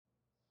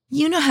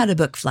You know how to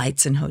book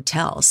flights and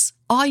hotels.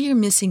 All you're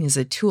missing is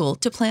a tool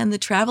to plan the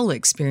travel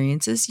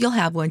experiences you'll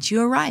have once you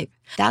arrive.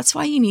 That's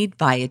why you need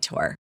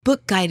Viator.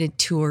 Book guided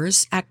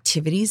tours,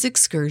 activities,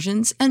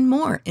 excursions, and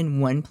more in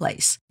one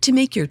place to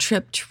make your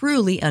trip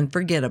truly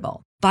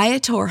unforgettable.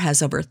 Viator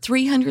has over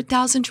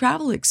 300,000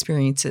 travel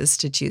experiences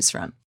to choose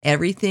from.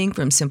 Everything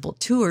from simple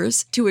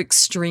tours to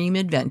extreme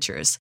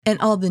adventures and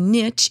all the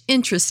niche,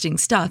 interesting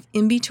stuff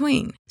in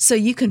between. So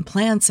you can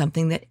plan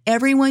something that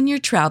everyone you're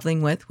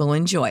traveling with will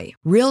enjoy.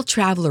 Real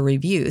traveler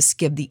reviews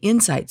give the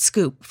inside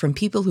scoop from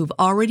people who've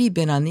already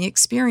been on the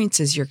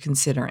experiences you're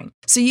considering.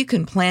 So you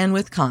can plan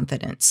with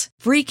confidence.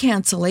 Free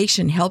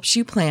cancellation helps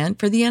you plan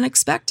for the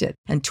unexpected.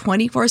 And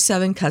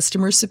 24/7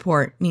 customer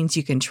support means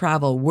you can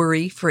travel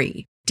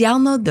worry-free.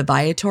 Download the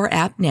Viator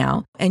app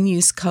now and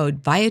use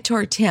code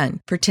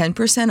Viator10 for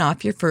 10%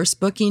 off your first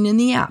booking in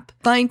the app.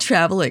 Find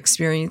travel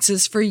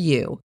experiences for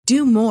you.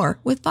 Do more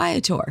with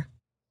Viator.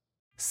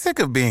 Sick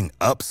of being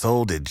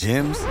upsold at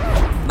gyms?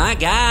 My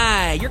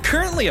guy, you're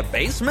currently a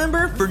base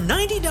member. For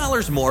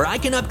 $90 more, I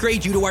can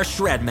upgrade you to our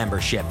Shred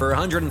membership. For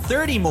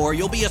 $130 more,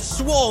 you'll be a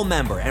Swole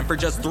member. And for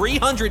just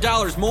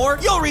 $300 more,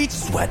 you'll reach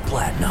Sweat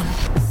Platinum.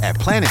 At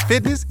Planet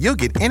Fitness, you'll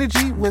get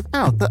energy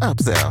without the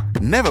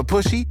upsell. Never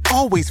pushy,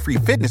 always free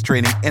fitness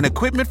training and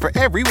equipment for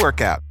every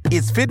workout.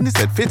 It's fitness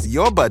that fits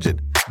your budget.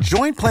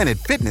 Join Planet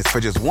Fitness for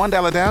just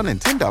 $1 down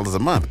and $10 a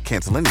month.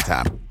 Cancel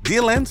anytime.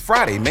 Deal ends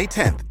Friday, May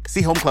 10th.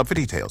 See Home Club for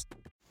details.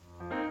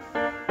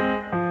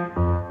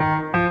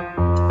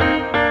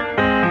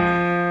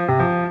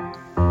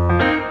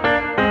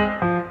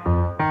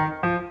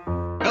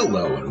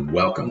 Hello and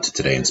welcome to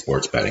Today in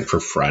Sports Betting for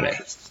Friday,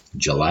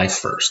 July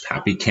 1st.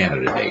 Happy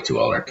Canada Day to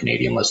all our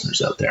Canadian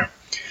listeners out there.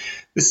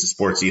 This is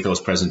Sports Ethos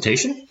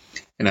presentation,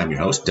 and I'm your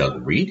host,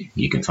 Doug Reed.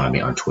 You can find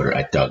me on Twitter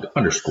at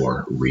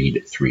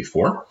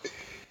Doug_Reed34.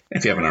 And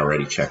if you haven't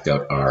already checked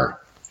out our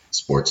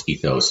Sports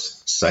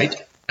Ethos site,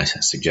 I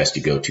suggest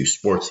you go to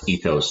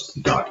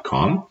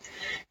sportsethos.com.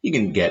 You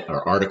can get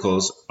our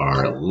articles,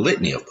 our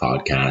litany of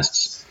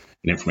podcasts,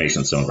 and information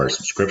on some of our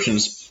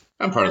subscriptions.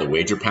 I'm part of the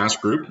Wager Pass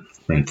group,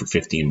 running for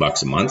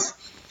 $15 a month.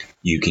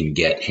 You can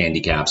get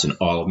handicaps in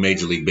all of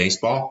Major League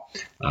Baseball,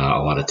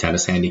 a lot of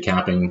tennis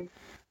handicapping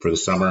for the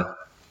summer.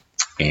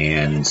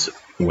 And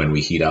when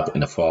we heat up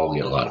in the fall, we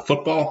get a lot of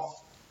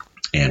football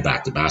and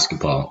back to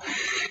basketball.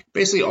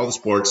 Basically all the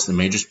sports, the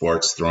major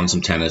sports, throw in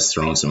some tennis,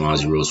 throw in some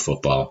Aussie rules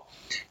football,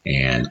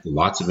 and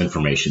lots of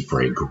information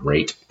for a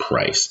great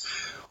price.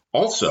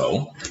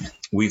 Also,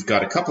 we've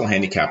got a couple of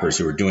handicappers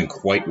who are doing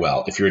quite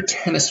well. If you're a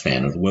tennis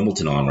fan with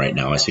Wimbledon on right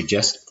now, I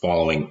suggest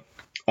following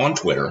on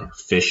Twitter,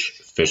 Fish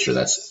Fisher.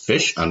 That's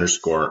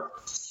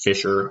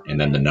Fish_Fisher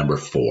and then the number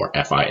 4,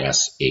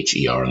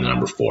 Fisher and the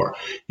number 4.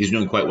 He's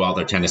doing quite well.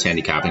 They're tennis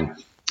handicapping. A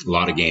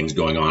lot of games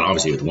going on.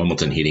 Obviously, with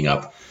Wimbledon heating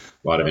up,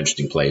 a lot of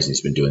interesting plays, and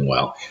he's been doing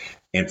well.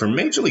 And for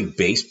Major League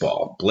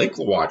Baseball, Blake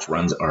LaWatch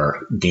runs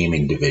our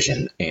gaming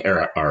division,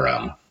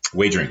 our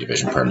wagering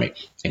division,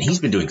 and he's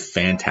been doing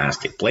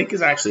fantastic. Blake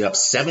is actually up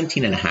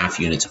 17.5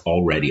 units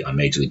already on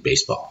Major League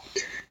Baseball.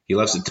 He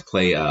loves it to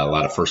play a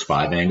lot of first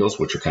 5 angles,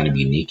 which are kind of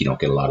unique. You don't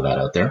get a lot of that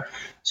out there.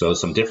 So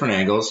some different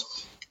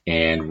angles,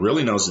 and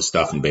really knows his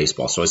stuff in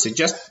baseball. So I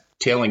suggest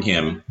tailing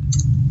him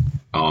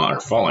or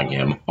following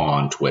him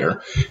on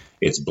Twitter.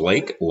 It's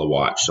Blake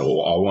LaWatch,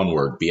 so all one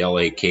word,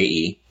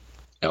 BlakeLawatch.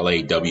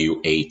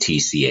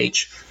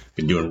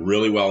 Been doing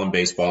really well in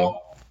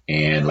baseball.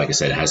 And like I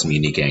said, it has some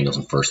unique angles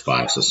in first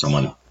 5. So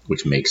someone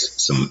which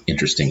makes some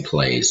interesting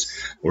plays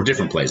or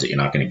different plays that you're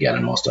not going to get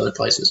in most other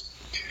places.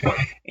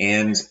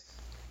 And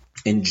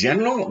in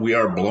general, we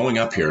are blowing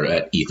up here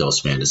at Ethos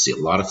Fantasy. A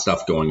lot of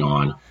stuff going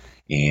on.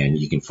 And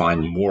you can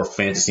find more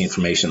fantasy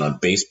information on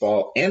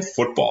baseball and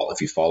football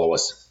if you follow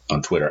us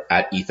on Twitter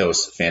at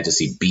Ethos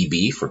Fantasy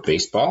BB for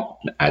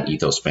baseball and at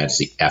Ethos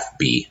Fantasy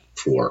FB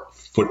for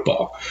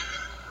football.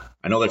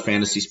 I know they're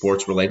fantasy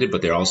sports related,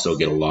 but they also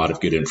get a lot of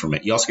good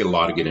information. You also get a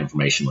lot of good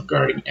information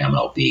regarding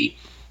MLB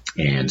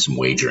and some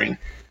wagering.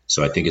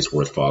 So I think it's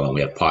worth following. We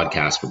have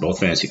podcasts for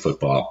both fantasy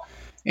football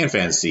and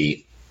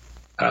fantasy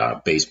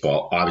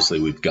baseball.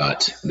 Obviously, we've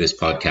got this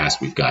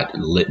podcast. We've got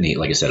litany,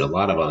 like I said, a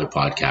lot of other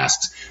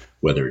podcasts,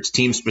 whether it's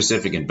team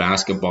specific in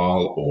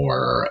basketball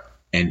or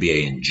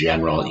NBA in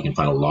general. You can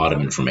find a lot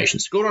of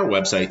information. So go to our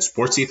website,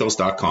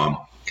 sportsethos.com.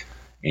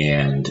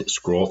 and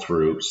scroll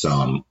through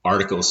some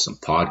articles, some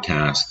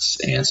podcasts,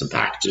 and some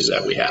packages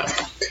that we have.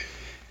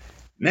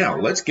 Now,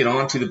 let's get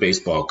on to the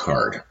baseball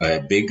card. A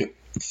big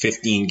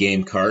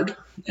 15-game card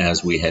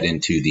as we head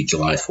into the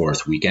July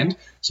 4th weekend.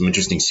 Some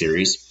interesting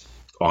series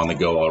on the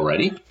go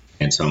already,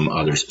 and some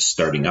others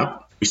starting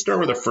up. We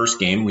start with our first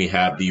game. We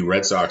have the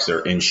Red Sox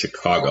are in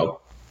Chicago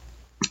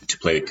to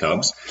play the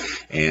Cubs,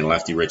 and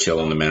lefty Rich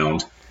Hill on the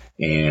mound.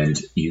 And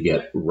you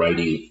get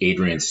righty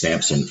Adrian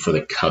Sampson for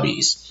the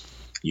Cubbies.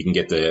 You can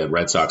get the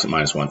Red Sox at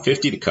minus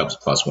 150, the Cubs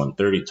plus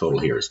 130. Total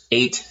here is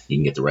 8. You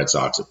can get the Red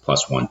Sox at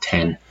plus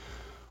 110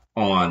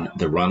 on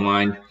the run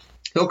line.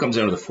 Hill comes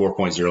in with a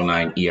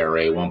 4.09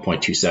 ERA,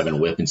 1.27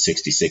 whip in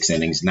 66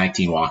 innings,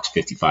 19 walks,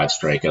 55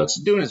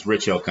 strikeouts. Doing his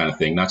Rich Hill kind of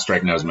thing, not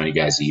striking out as many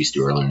guys as he used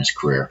to earlier in his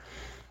career.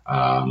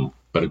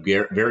 But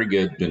been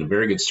a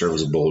very good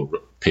serviceable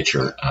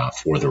pitcher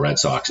for the Red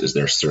Sox as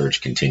their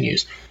surge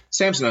continues.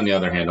 Sampson, on the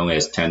other hand, only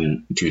has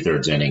 10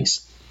 2/3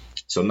 innings,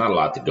 so not a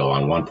lot to go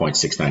on.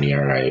 1.69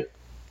 ERA,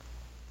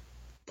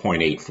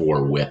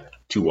 0.84 whip,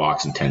 2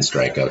 walks and 10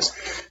 strikeouts.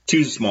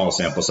 Too small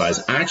sample size.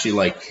 I actually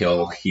like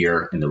Hill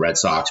here in the Red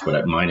Sox, but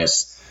at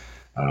minus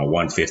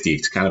 150,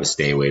 it's kind of a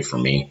stay away for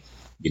me.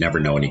 You never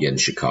know when you get in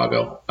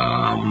Chicago.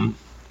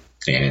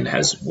 And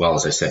as well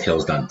as I said,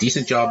 Hill's done a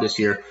decent job this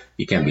year.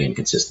 He can be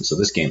inconsistent, so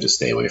this game's a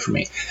stay away for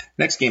me.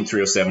 Next game,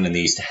 307 in the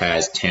East,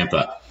 has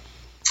Tampa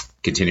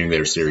continuing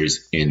their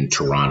series in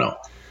Toronto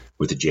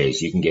with the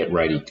Jays. You can get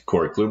righty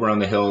Corey Kluber on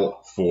the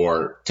hill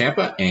for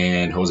Tampa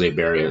and Jose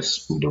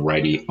Barrios, the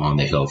righty, on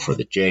the hill for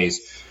the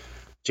Jays.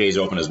 Jays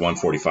open as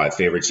 145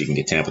 favorites. You can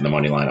get Tampa in the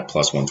money line at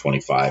plus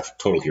 125.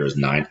 Total here is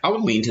 9. I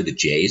would lean to the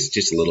Jays,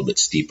 just a little bit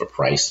steeper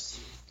price.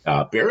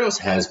 Barrios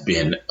has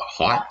been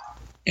hot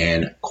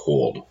and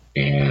cold,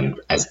 and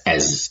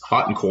as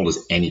hot and cold as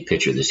any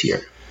pitcher this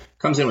year.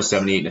 Comes in with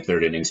 78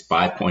 1/3 innings,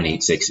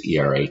 5.86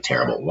 ERA,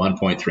 terrible.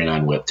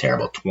 1.39 whip,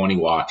 terrible. 20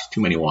 walks,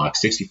 too many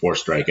walks, 64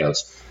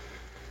 strikeouts.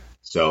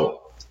 So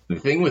the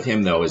thing with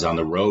him, though, is on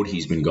the road,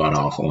 he's been gone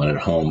awful, and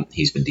at home,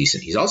 he's been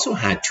decent. He's also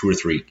had 2 or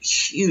 3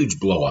 huge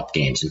blow-up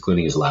games,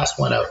 including his last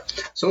one out.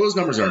 So those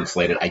numbers are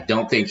inflated. I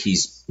don't think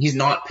he's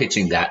not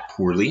pitching that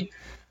poorly,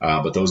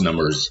 but those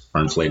numbers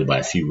are inflated by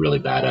a few really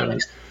bad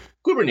outings.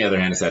 Kluber, on the other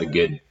hand, has had a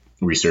good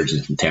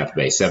resurgence from Tampa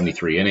Bay.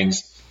 73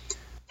 innings,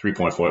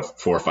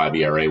 3.45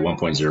 ERA,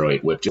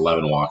 1.08 whip,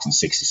 11 walks, and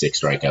 66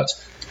 strikeouts.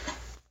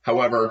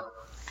 However,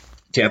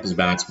 Tampa's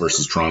bats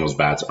versus Toronto's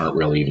bats aren't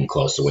really even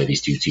close the way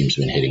these two teams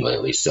have been hitting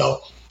lately.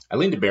 So I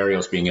lean to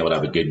Barrios being able to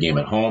have a good game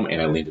at home,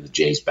 and I lean to the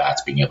Jays'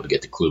 bats being able to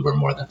get to Kluber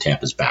more than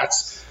Tampa's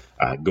bats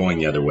going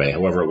the other way.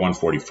 However, at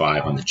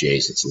 145 on the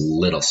Jays, it's a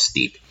little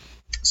steep.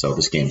 So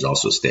this game's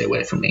also a stay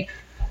away from me.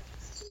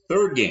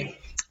 Third game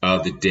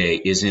of the day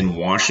is in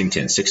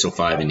Washington,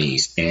 6:05 in the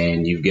East,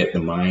 and you get the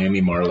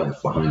Miami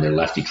Marlins behind their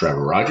lefty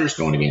Trevor Rogers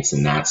going against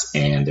the Nats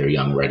and their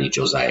young ready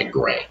Josiah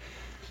Gray.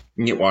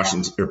 You can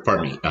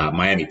get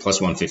Miami plus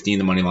 115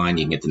 the money line.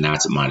 You can get the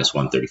Nats at minus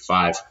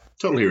 135.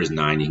 Total here is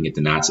 9. You can get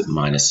the Nats at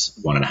minus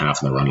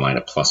 1.5 in the run line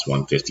at plus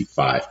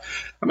 155.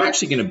 I'm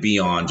actually going to be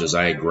on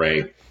Josiah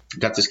Gray.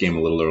 Got this game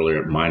a little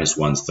earlier at minus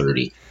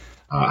 130.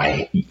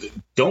 I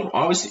don't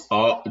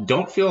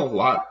feel a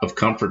lot of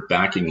comfort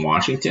backing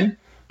Washington,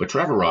 but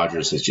Trevor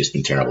Rogers has just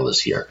been terrible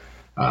this year.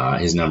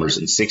 His numbers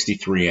in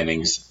 63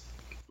 innings,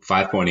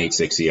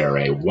 5.86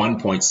 ERA,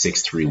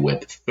 1.63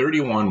 whip,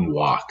 31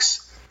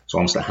 walks, so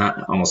almost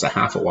a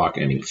half a walk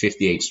inning,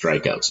 58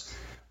 strikeouts.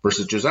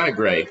 Versus Josiah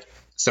Gray,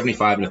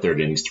 75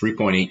 1/3 innings,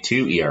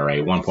 3.82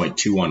 ERA,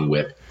 1.21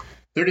 whip,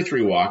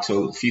 33 walks,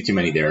 so a few too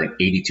many there, and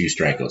 82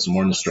 strikeouts,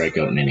 more than a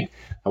strikeout an inning.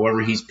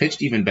 However, he's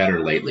pitched even better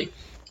lately.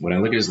 When I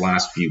look at his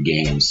last few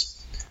games,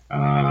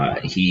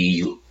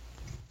 he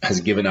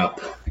has given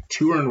up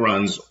 2 earned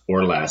runs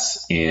or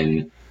less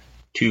in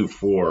 2,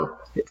 4,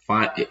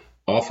 5,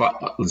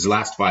 his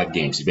last 5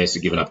 games. He's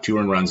basically given up 2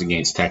 earned runs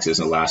against Texas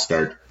in the last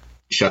start,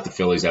 shut the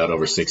Phillies out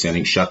over 6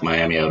 innings, shut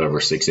Miami out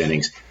over 6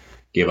 innings,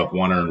 gave up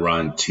 1 earned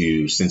run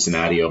to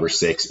Cincinnati over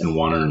 6, and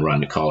 1 earned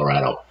run to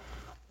Colorado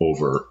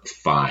over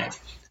 5.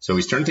 So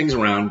he's turned things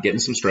around, getting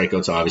some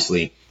strikeouts,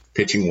 obviously,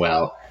 pitching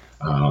well.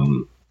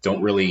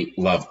 Don't really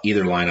love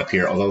either lineup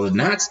here, although the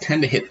Nats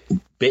tend to hit a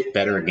bit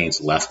better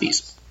against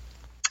lefties.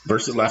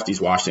 Versus lefties,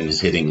 Washington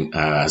is hitting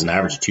has an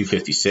average of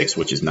 256,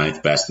 which is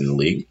 9th best in the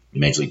league,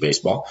 Major League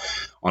Baseball.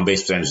 On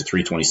base percentage of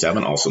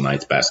 327, also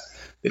 9th best.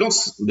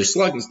 Their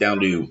slugging's down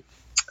to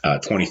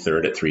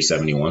 23rd at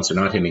 371, so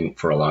they're not hitting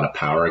for a lot of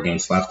power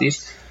against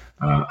lefties.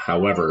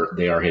 However,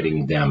 they are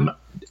hitting them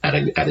at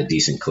a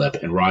decent clip,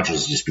 and Rogers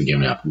has just been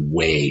giving up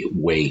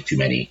way too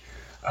many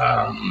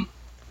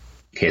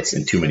hits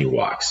and too many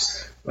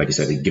walks. Like I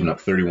said, he's given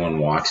up 31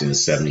 walks in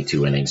his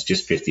 72 innings,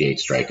 just 58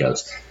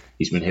 strikeouts.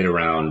 He's been hit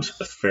around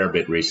a fair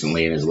bit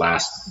recently. In his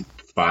last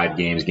 5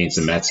 games against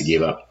the Mets, he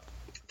gave up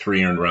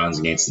 3 earned runs.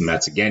 Against the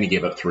Mets again, he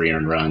gave up 3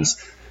 earned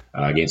runs.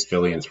 Against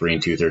Philly in 3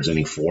 2/3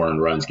 inning, 4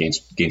 earned runs.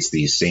 Against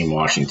these same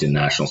Washington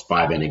Nationals,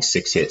 5 innings,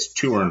 6 hits,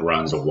 2 earned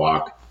runs, a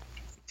walk,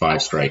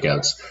 5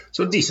 strikeouts.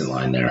 So a decent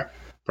line there.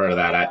 Prior to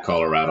that, at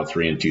Colorado,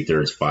 3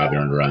 2/3, 5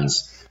 earned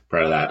runs.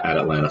 Prior to that, at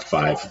Atlanta,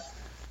 5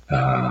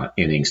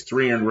 innings,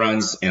 3 earned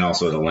runs, and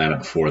also at Atlanta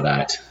before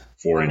that,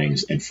 4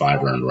 innings and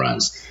 5 earned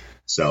runs.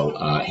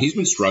 So he's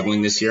been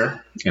struggling this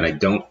year, and I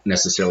don't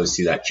necessarily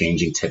see that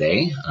changing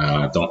today.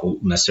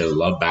 Don't necessarily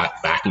love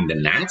backing the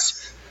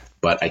Nats,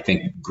 but I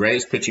think Gray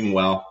is pitching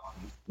well.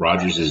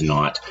 Rogers is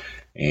not.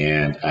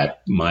 And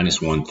at minus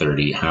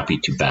 130, happy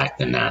to back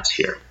the Nats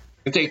here.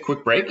 We'll take a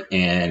quick break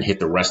and hit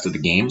the rest of the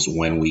games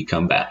when we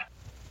come back.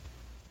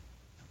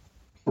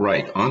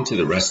 Right, on to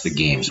the rest of the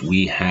games.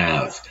 We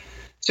have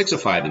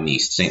 6:05 in the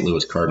East. St.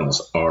 Louis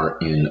Cardinals are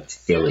in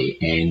Philly,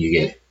 and you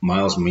get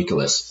Miles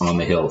Mikolas on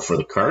the hill for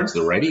the Cards,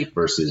 the righty,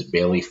 versus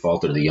Bailey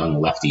Falter, the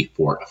young lefty,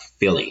 for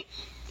Philly.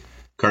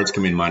 Cards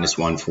come in minus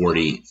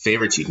 140.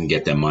 Favorites, you can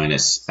get them on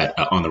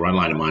the run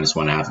line at minus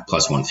 1.5 at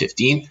plus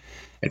 115.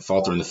 At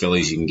Falter and the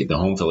Phillies, you can get the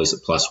home Phillies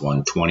at plus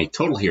 120.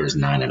 Total here is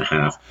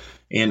 9.5.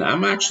 And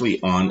I'm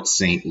actually on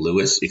St.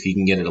 Louis. If you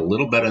can get it a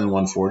little better than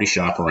 140,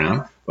 shop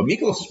around. But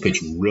Mikolas has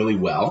pitched really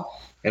well.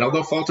 And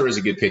although Falter is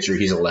a good pitcher,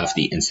 he's a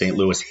lefty, and St.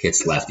 Louis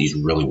hits lefties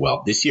really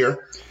well. This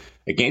year,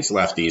 against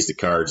lefties, the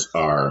Cards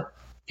are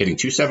hitting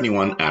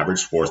 .271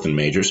 average, 4th in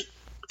majors,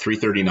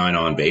 .339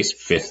 on base,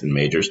 5th in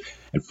majors,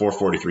 and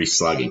 .443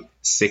 slugging,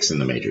 6th in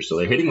the majors. So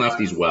they're hitting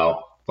lefties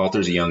well.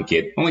 Falter's a young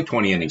kid, only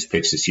 20 innings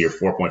pitched this year,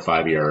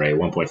 4.5 ERA,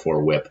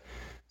 1.4 whip,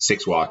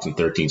 6 walks and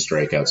 13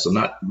 strikeouts. So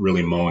not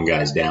really mowing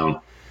guys down.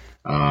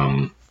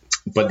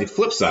 But the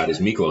flip side is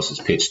Mikolas has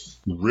pitched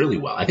really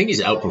well. I think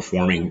he's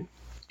outperforming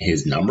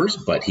his numbers,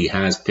 but he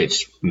has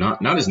pitched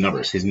not his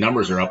numbers. His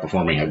numbers are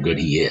outperforming how good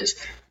he is.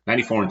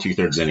 94 and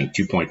 2/3 inning,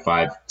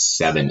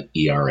 2.57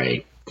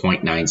 ERA,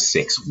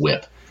 0.96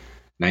 whip,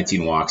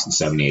 19 walks and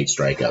 78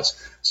 strikeouts.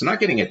 So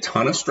not getting a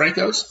ton of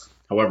strikeouts.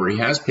 However, he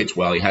has pitched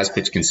well. He has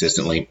pitched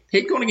consistently.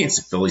 Hate going against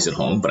the Phillies at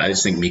home, but I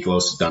just think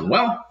Mikolas has done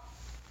well.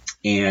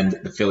 And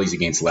the Phillies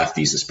against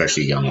lefties,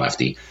 especially a young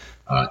lefty,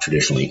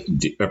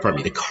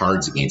 the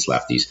Cards against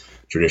lefties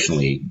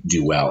traditionally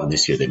do well, and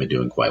this year they've been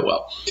doing quite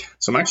well.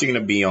 So I'm actually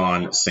going to be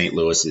on St.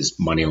 Louis's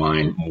money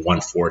line,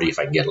 140 if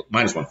I can get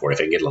minus 140. If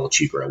I can get a little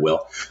cheaper, I will.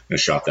 I'm going to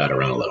shop that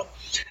around a little.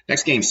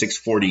 Next game,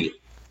 6:40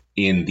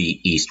 in the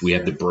East. We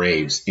have the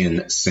Braves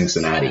in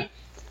Cincinnati.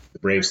 The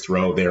Braves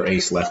throw their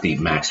ace lefty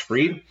Max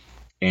Fried,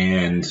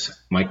 and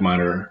Mike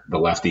Minor, the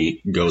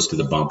lefty, goes to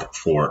the bump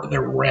for the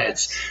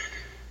Reds.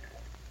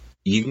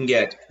 You can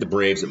get the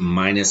Braves at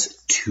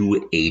minus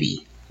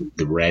 280,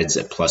 the Reds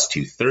at plus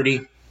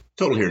 230.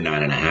 Total here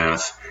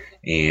 9.5,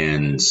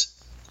 and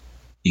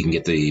you can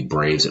get the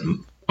Braves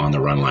on the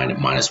run line at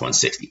minus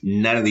 160.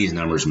 None of these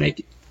numbers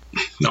make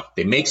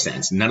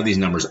sense. None of these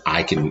numbers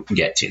I can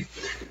get to.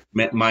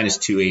 Minus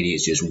 280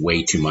 is just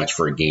way too much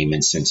for a game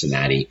in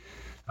Cincinnati.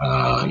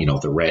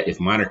 If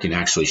Minor can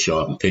actually show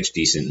up and pitch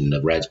decent and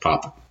the Reds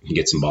pop and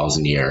get some balls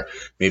in the air,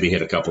 maybe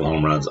hit a couple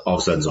home runs, all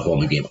of a sudden it's a whole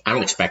new game. I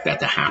don't expect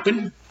that to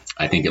happen.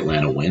 I think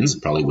Atlanta wins,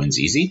 probably wins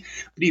easy.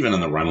 But even on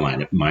the run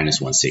line at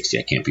minus 160,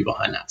 I can't be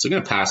behind that. So I'm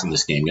going to pass on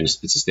this game.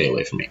 It's a stay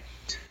away from me.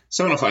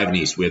 7:05 in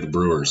East, we have the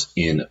Brewers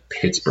in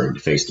Pittsburgh to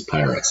face the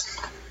Pirates.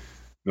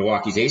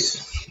 Milwaukee's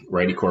ace,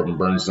 righty Corbin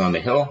Burnes is on the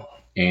hill.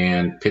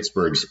 And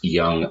Pittsburgh's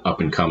young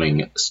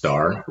up-and-coming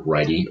star,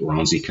 righty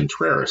Roansy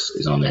Contreras,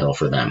 is on the hill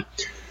for them.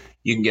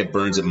 You can get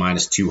Burnes at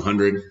minus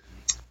 200,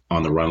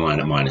 on the run line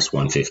at minus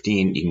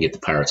 115. You can get the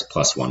Pirates at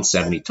plus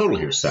 170. Total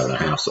here is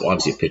 7.5, so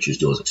obviously a pitcher's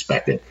duel is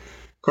expected.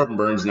 Corbin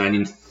Burnes,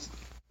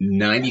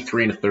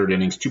 93 and a third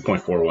innings,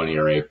 2.41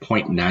 ERA,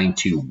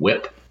 0.92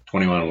 whip,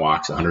 21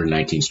 walks,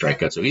 119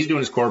 strikeouts. So he's doing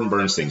his Corbin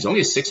Burnes thing. He's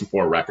only a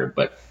 6-4 record,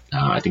 but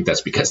I think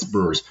that's because the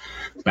Brewers'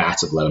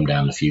 bats have let him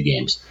down in a few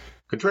games.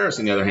 Contreras,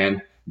 on the other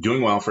hand,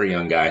 doing well for a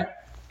young guy,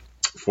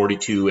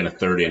 42 and a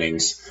third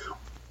innings,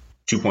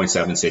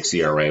 2.76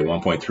 ERA,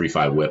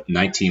 1.35 whip,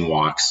 19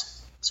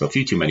 walks, so a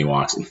few too many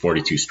walks, and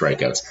 42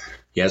 strikeouts.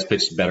 He has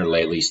pitched better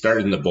lately. He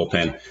started in the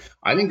bullpen.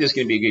 I think this is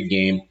going to be a good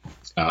game.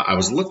 I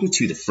was looking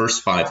to the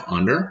first 5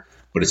 under,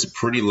 but it's a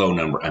pretty low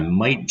number. I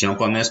might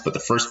jump on this, but the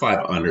first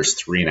 5 under is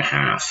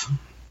 3.5.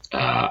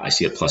 I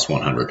see it plus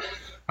 100.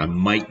 I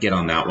might get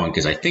on that one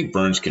because I think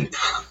Burnes can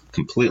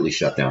completely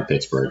shut down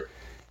Pittsburgh.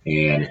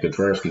 And if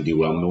Contreras can do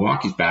well,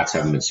 Milwaukee's bats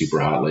haven't been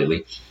super hot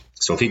lately.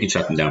 So if he can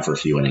shut them down for a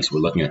few innings, we're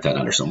looking at that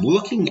under. So I'm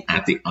looking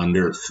at the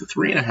under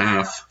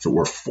 3.5. If it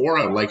were 4,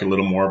 I'd like a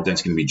little more, but then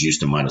it's going to be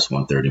juiced to minus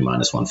 130,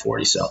 minus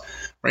 140. So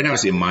right now I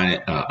see a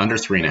under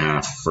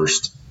 3.5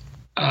 first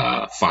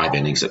 5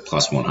 innings at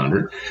plus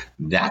 100.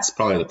 That's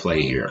probably the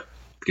play here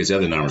because the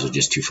other numbers are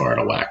just too far out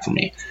of whack for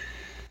me.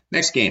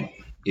 Next game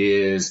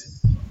is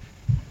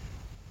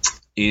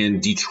in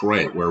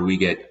Detroit, where we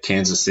get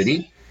Kansas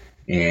City.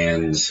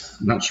 And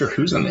I'm not sure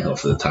who's on the hill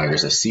for the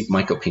Tigers. I see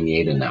Michael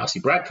Pineda now. See,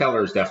 Brad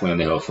Keller is definitely on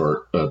the hill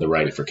for the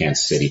righty for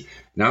Kansas City.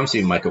 Now I'm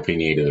seeing Michael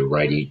Pineda, the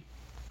righty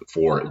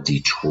for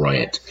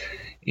Detroit.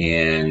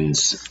 And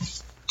just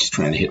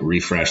trying to hit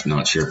refresh.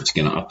 Not sure if it's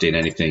going to update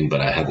anything,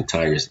 but I had the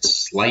Tigers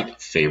slight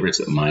favorites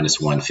at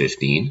minus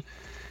 115.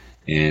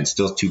 And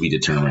still to be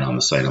determined on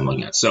the site I'm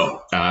looking at.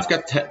 So I've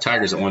got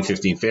Tigers at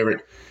 115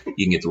 favorite.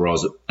 You can get the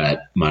Royals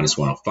at minus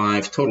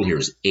 105. Total here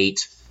is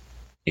 8.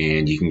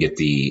 And you can get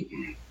the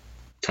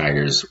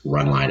Tigers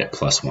run line at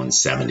plus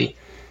 170.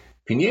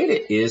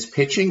 Pineda is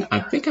pitching.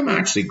 I think I'm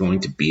actually going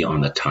to be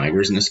on the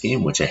Tigers in this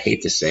game, which I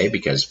hate to say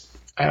because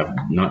I'm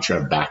not sure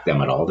I've backed them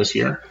at all this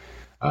year.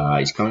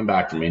 He's coming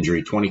back from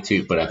injury,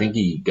 22, but I think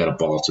he got a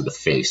ball to the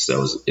face. So it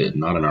was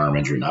not an arm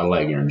injury, not a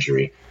leg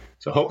injury.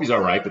 So I hope he's all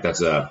right, but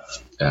that's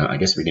I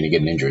guess if you're going to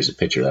get an injury as a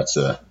pitcher, that's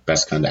the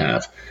best kind to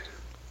have.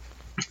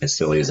 As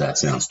silly as that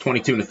sounds.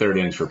 22 and a third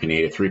innings for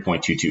Pineda,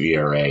 3.22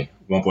 ERA,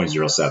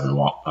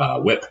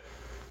 1.07 whip,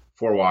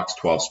 4 walks,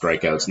 12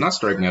 strikeouts. Not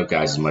striking out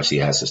guys as much as he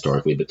has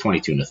historically, but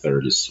 22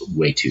 1/3 is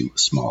way too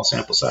small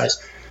sample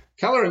size.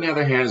 Keller, on the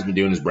other hand, has been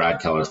doing his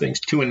Brad Keller things.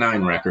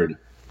 2-9 record,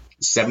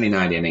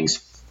 79 innings,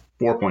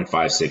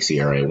 4.56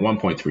 ERA,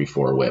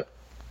 1.34 WHIP,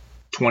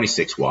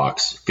 26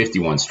 walks,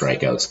 51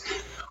 strikeouts.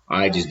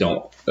 I just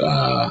don't,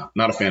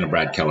 not a fan of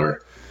Brad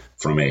Keller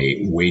from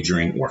a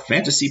wagering or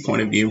fantasy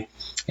point of view,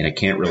 and I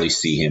can't really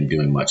see him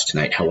doing much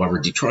tonight. However,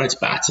 Detroit's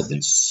bats have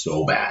been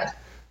so bad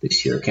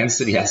this year. Kansas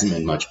City hasn't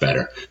been much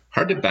better.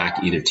 Hard to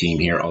back either team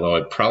here, although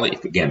I'd probably,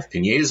 again, if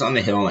Pineda's on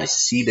the hill, and I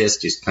see this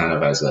just kind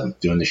of as I'm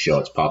doing the show,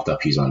 it's popped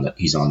up, he's on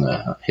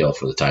the hill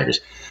for the Tigers.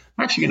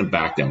 I'm actually going to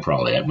back them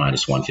probably at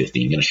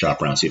 -115. Going to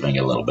shop around, see if I can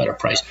get a little better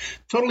price.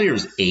 Total here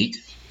is 8.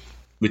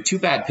 With 2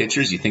 bad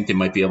pitchers, you think they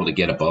might be able to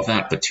get above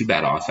that, but 2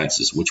 bad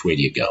offenses, which way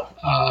do you go?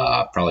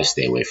 Probably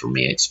stay away from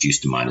me. It's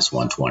juiced to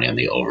 -120 on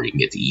the over. You can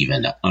get the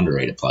even,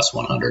 underrated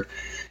 +100,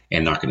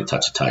 and not going to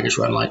touch the Tigers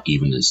run line,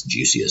 even as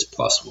juicy as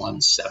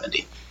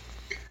 +170.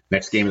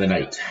 Next game of the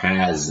night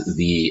has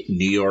the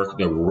New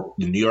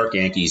York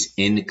Yankees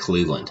in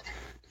Cleveland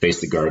to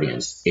face the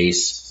Guardians.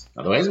 Ace,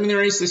 although he hasn't been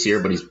their ace this year,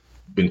 but he's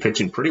been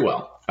pitching pretty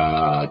well.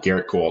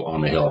 Garrett Cole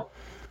on the hill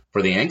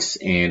for the Yanks,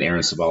 and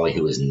Aaron Savali,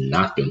 who has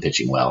not been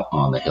pitching well,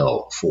 on the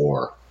hill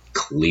for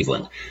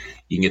Cleveland.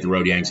 You can get the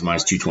road Yanks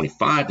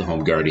 -225, the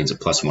home Guardians at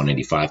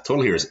 +185.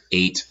 Total here is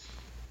 8,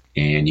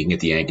 and you can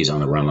get the Yankees on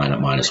the run line at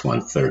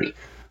 -130.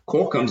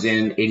 Cole comes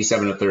in,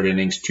 87 1/3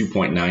 innings,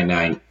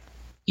 2.99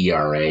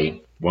 ERA,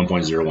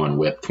 1.01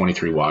 WHIP,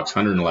 23 walks,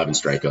 111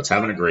 strikeouts,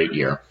 having a great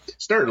year.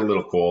 Started a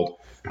little cold,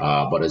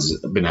 but has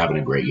been having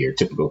a great year.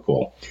 Typical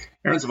Cole.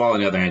 Aaron Savali, on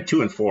the other hand,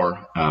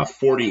 2-4,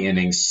 40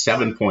 innings,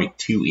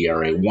 7.2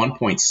 ERA,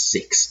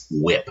 1.6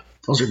 WHIP.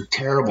 Those are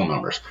terrible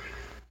numbers.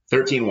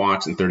 13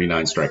 walks and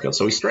 39 strikeouts.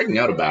 So he's striking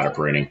out a batter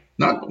per inning,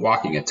 not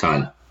walking a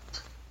ton,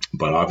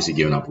 but obviously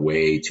giving up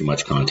way too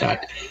much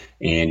contact.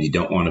 And you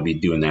don't want to be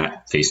doing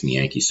that facing the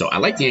Yankees. So I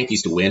like the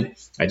Yankees to win.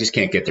 I just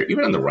can't get there.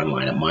 Even on the run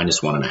line at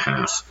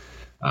 -1.5,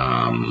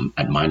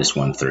 at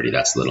 -130,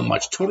 that's a little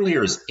much. Total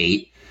here is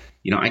 8.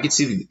 I could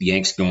see the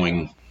Yanks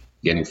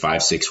getting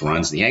 5-6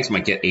 runs. The Yanks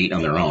might get 8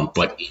 on their own,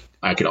 but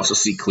I could also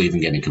see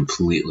Cleveland getting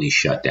completely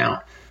shut down.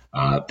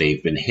 They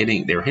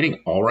were hitting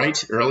all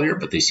right earlier,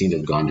 but they seem to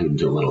have gone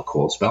into a little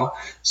cold spell.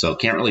 So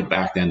can't really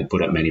back them to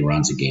put up many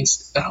runs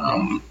against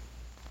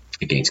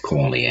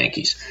Cole and the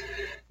Yankees.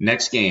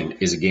 Next game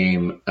is a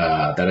game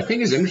that I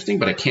think is interesting,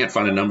 but I can't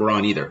find a number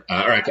on either.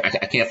 Or I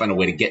can't find a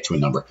way to get to a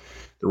number.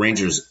 The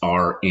Rangers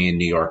are in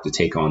New York to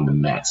take on the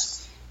Mets.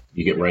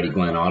 You get righty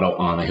Glenn Otto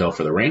on the hill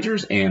for the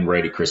Rangers and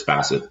righty Chris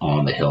Bassett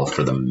on the hill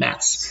for the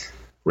Mets.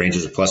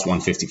 Rangers are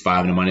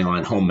 +155 in the money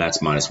line. Home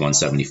Mets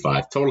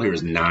 -175. Total here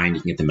is 9.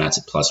 You can get the Mets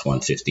at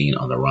 +115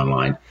 on the run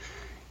line.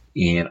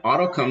 And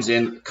Otto comes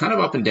in kind of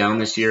up and down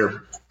this year.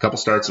 A couple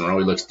starts in a row,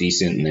 he looks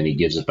decent, and then he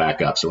gives it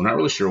back up. So we're not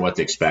really sure what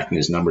to expect, and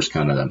his numbers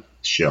kind of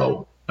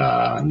show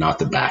not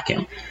to back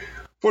him.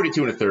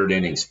 42 1/3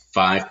 innings,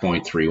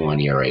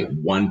 5.31 ERA,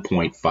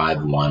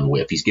 1.51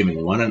 WHIP. He's giving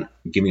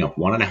up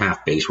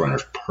 1.5 base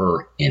runners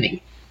per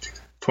inning.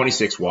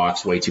 26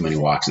 walks, way too many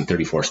walks, and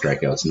 34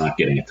 strikeouts, not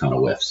getting a ton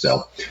of whiffs.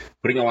 So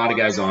putting a lot of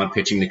guys on,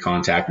 pitching to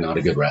contact, not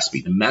a good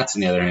recipe. The Mets,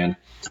 on the other hand,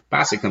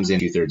 Bassett comes in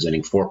 2/3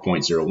 inning,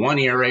 4.01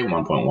 ERA,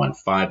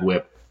 1.15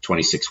 WHIP,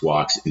 26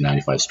 walks, and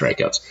 95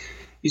 strikeouts.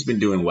 He's been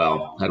doing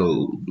well. Had a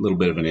little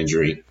bit of an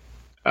injury.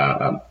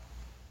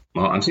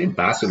 Well, I'm seeing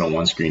Bassett on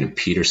one screen and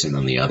Peterson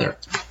on the other.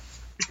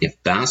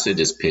 If Bassett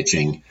is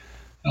pitching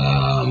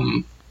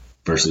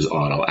versus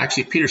Otto,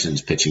 actually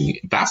Peterson's pitching.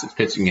 Bassett's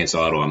pitching against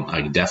Otto.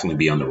 I could definitely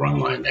be on the run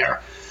line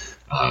there.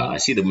 I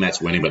see the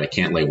Mets winning, but I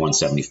can't lay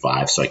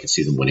 175, so I can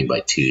see them winning by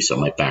 2. So I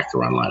might back the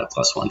run line at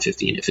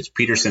 +115. If it's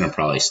Peterson, I'll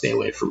probably stay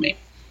away from me.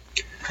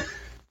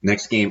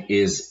 Next game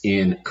is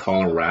in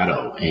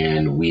Colorado,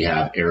 and we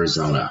have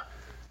Arizona.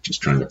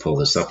 Just trying to pull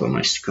this up on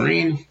my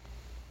screen.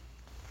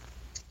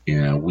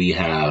 We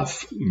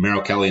have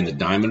Merrill Kelly and the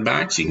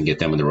Diamondbacks. You can get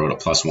them on the road at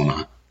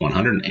 +100.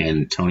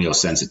 Antonio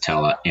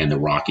Senzatella and the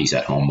Rockies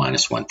at home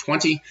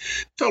 -120.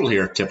 Total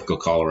here, typical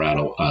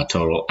Colorado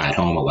total at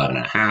home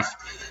 11.5.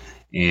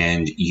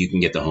 And you can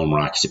get the home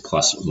Rockies at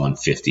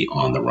 +150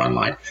 on the run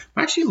line.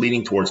 I'm actually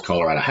leaning towards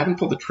Colorado. I haven't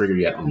pulled the trigger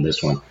yet on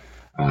this one.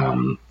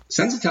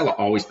 Senzatella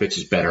always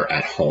pitches better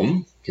at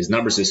home. His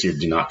numbers this year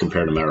do not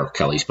compare to Merrill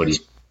Kelly's, but he's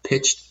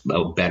pitched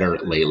better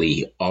lately.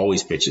 He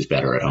always pitches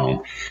better at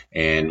home.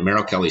 And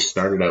Merrill Kelly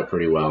started out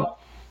pretty well,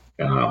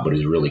 but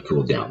he's really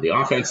cooled down. The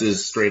offense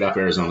is straight up.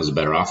 Arizona's a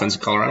better offense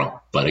than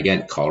Colorado. But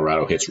again,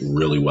 Colorado hits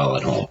really well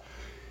at home.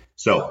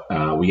 So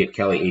we get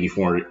Kelly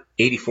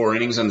 84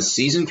 innings on the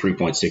season,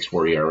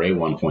 3.64 ERA,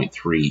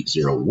 1.30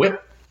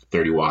 WHIP,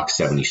 30 walks,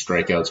 70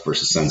 strikeouts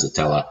versus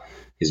Senzatella.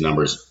 His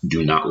numbers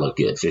do not look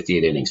good.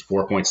 58 innings,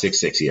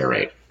 4.66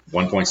 ERA,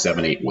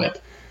 1.78 WHIP.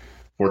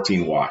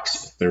 14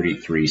 walks,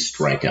 33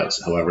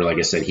 strikeouts. However, like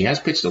I said, he has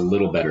pitched a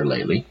little better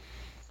lately.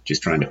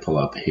 Just trying to pull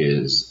up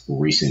his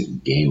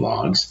recent game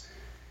logs.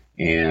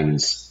 And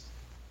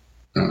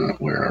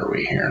where are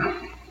we here?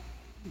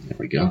 There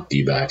we go.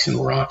 D-backs and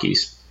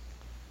Rockies.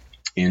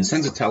 In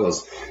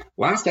Senzatella's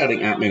last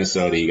outing at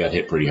Minnesota, he got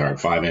hit pretty hard.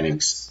 5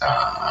 innings,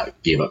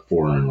 gave up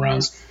 4 earned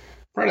runs.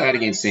 Prior to that,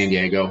 against San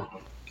Diego,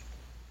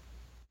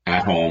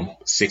 at home,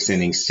 6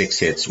 innings, 6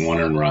 hits, 1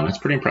 earned run. That's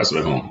pretty impressive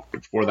at home.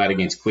 Before that,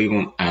 against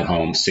Cleveland, at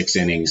home, 6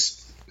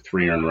 innings,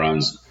 3 earned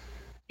runs,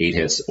 8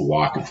 hits, a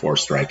walk, and 4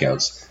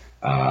 strikeouts.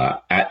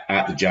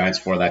 At the Giants,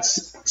 for that,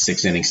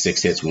 6 innings,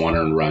 6 hits, 1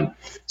 earned run.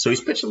 So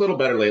he's pitched a little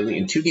better lately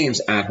in 2 games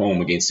at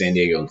home against San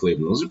Diego and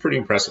Cleveland. Those are pretty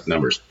impressive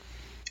numbers.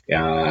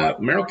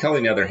 Merrill Kelly,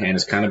 on the other hand,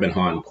 has kind of been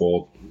hot and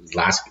cold.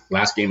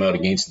 Last game out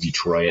against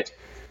Detroit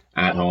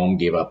at home,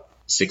 had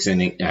 6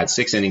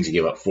 innings, he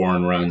gave up 4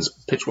 earned runs.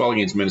 Pitched well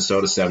against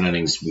Minnesota, 7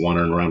 innings, 1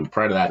 earned run.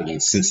 Prior to that,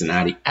 against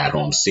Cincinnati at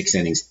home, 6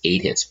 innings,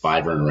 8 hits,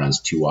 5 earned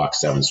runs, 2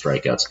 walks, 7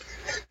 strikeouts.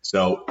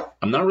 So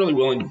I'm not really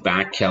willing to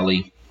back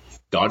Kelly.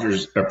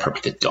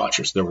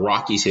 The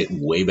Rockies hit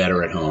way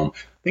better at home.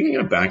 I think I'm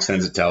going to back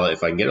Senzatella.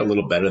 If I can get a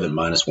little better than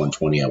minus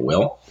 120, I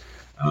will.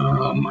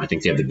 I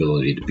think they have the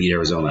ability to beat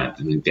Arizona.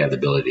 I think they have the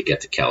ability to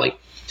get to Kelly.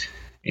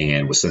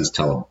 And with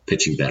Senzatella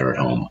pitching better at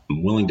home,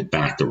 I'm willing to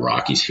back the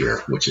Rockies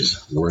here, which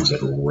is words that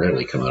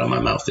rarely come out of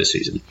my mouth this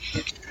season.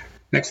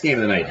 Next game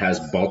of the night has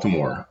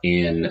Baltimore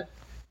in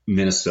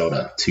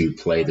Minnesota to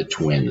play the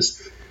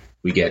Twins.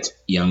 We get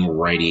young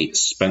righty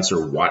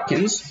Spencer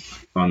Watkins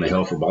on the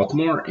hill for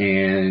Baltimore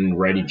and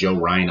righty Joe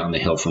Ryan on the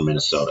hill for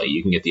Minnesota.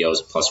 You can get the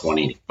O's at plus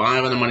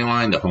 185 on the money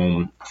line. The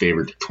home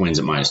favored Twins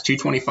at minus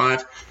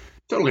 225.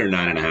 Total here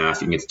 9.5. You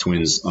can get the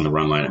Twins on the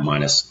run line at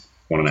minus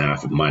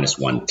 1.5 at minus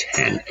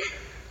 110.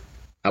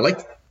 I like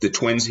the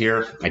Twins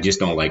here. I just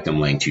don't like them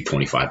laying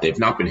 225. They've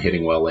not been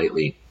hitting well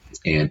lately.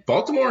 And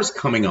Baltimore is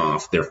coming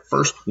off their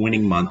first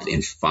winning month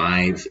in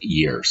 5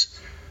 years.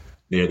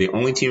 They're the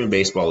only team in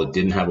baseball that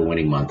didn't have a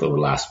winning month over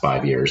the last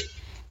 5 years.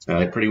 They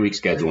had a pretty weak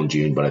schedule in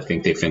June, but I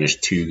think they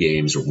finished 2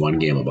 games or 1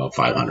 game above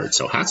 500.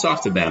 So hats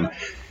off to them.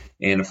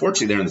 And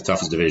unfortunately, they're in the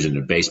toughest division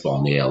of baseball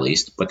in the AL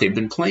East, but they've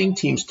been playing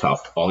teams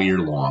tough all year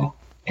long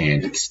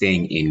and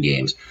staying in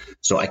games.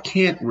 So I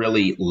can't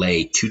really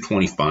lay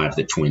 225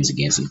 the Twins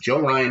against them. Joe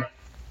Ryan,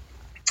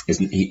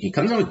 he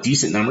comes out with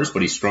decent numbers,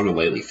 but he's struggled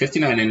lately.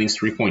 59 innings,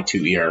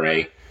 3.2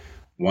 ERA,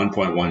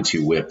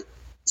 1.12 whip,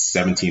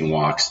 17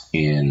 walks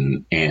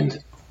and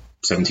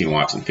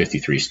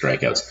 53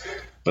 strikeouts.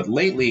 But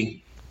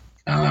lately,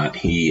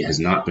 he has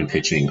not been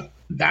pitching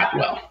that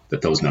well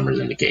that those numbers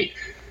indicate.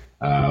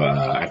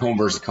 At home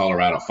versus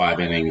Colorado, 5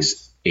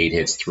 innings, 8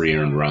 hits, 3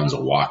 earned runs, a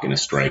walk, and a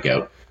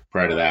strikeout.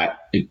 Prior to that,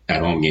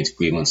 at home against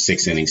Cleveland,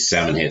 6 innings,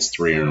 7 hits,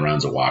 3 earned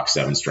runs, a walk,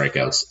 7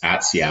 strikeouts.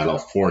 At Seattle,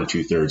 4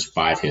 2/3,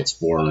 5 hits,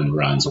 4 earned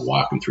runs, a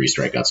walk, and 3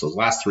 strikeouts. So his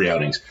last 3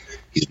 outings,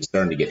 he's been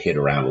starting to get hit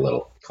around a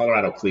little.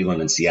 Colorado,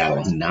 Cleveland, and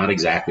Seattle, not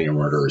exactly a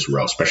murderer's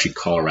row, especially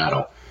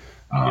Colorado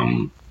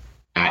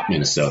at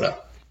Minnesota.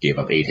 Gave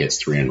up 8 hits,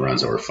 3 earned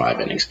runs over 5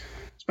 innings.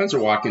 Spencer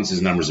Watkins,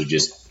 his numbers are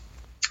just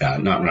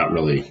not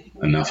really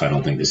enough, I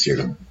don't think, this year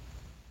to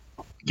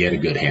get a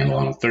good handle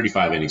on him.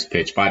 35 innings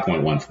pitched,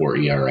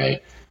 5.14 ERA,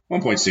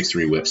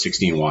 1.63 whip,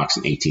 16 walks,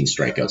 and 18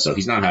 strikeouts. So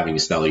he's not having a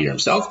stellar year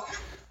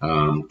himself,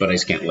 but I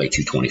just can't lay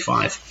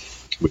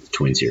 225 with the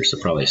Twins here, so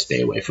probably a stay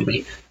away from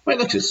me. I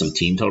looked at some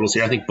team totals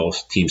here. I think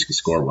both teams can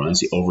score runs.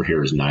 The over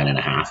here is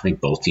 9.5. I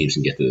think both teams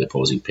can get to the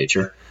opposing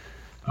pitcher.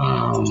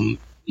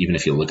 Even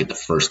if you look at the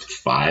first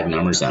 5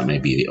 numbers, that may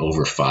be the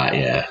over 5.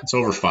 Yeah, it's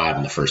over 5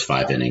 in the first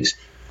 5 innings.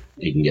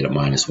 You can get it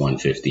minus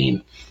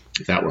 115.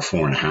 If that were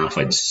 4.5,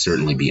 I'd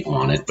certainly be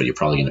on it, but you're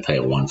probably going to pay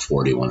a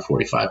 140,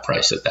 145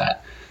 price at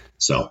that.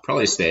 So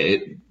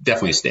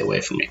definitely stay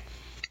away from me.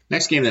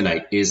 Next game of the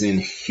night is in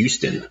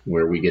Houston,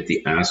 where we get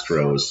the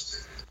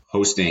Astros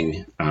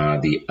hosting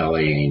the LA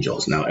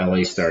Angels. Now,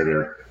 LA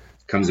starter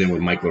comes in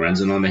with Mike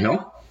Lorenzen on the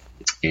hill,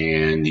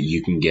 and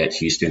you can get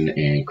Houston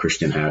and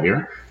Christian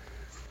Javier,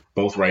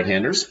 both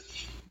right-handers.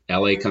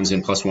 LA comes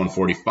in plus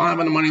 145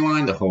 on the money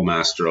line. The home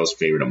Astros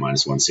favored at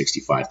minus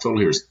 165. Total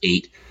here is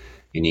 8,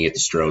 and you get the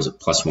Stros at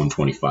plus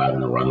 125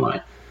 on the run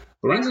line.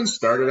 Lorenzen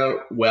started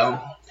out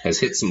well, has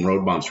hit some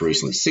road bumps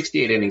recently.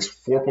 68 innings,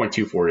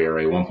 4.24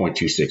 ERA,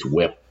 1.26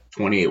 whip,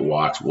 28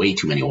 walks, way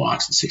too many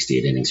walks in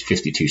 68 innings,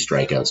 52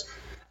 strikeouts.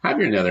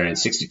 Javier on the other end,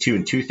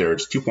 62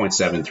 2/3,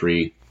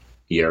 2.73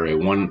 ERA,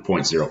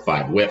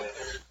 1.05 whip,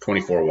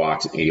 24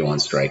 walks, and 81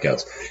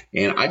 strikeouts.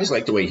 And I just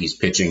like the way he's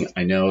pitching.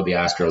 I know the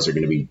Astros are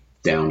going to be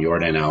down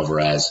Yordan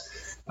Alvarez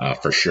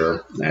for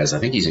sure, as I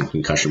think he's in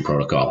concussion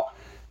protocol.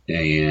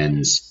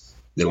 And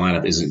the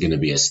lineup isn't going to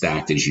be as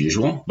stacked as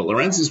usual. But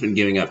Lorenzen's been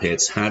giving up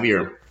hits.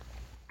 Javier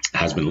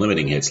has been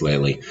limiting hits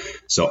lately.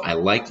 So I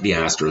like the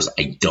Astros.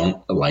 I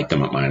don't like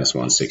them at minus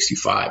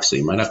 165. So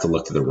you might have to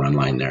look to the run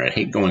line there. I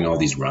hate going all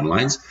these run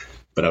lines,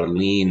 but I would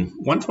lean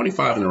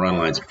 125 in the run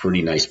line is a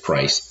pretty nice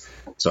price.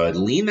 So I'd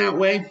lean that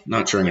way.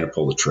 Not sure I'm going to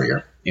pull the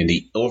trigger. In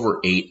the over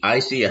 8, I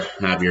see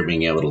Javier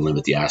being able to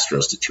limit the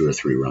Astros to 2 or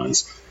 3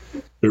 runs.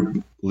 Or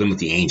limit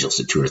the Angels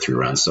to 2 or 3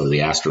 runs. So the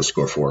Astros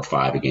score 4 or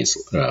 5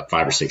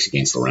 or 6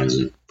 against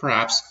Lorenzen.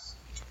 Perhaps.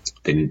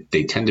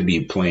 They tend to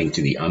be playing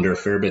to the under a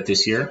fair bit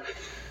this year.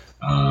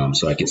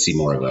 So I could see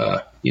more of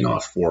a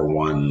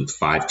 4-1,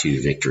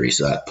 5-2 victory.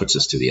 So that puts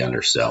us to the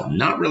under. So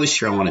not really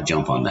sure I want to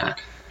jump on that.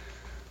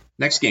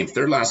 Next game,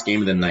 third last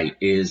game of the night,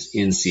 is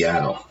in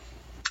Seattle,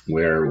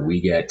 where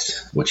we get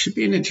what should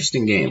be an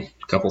interesting game.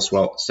 A couple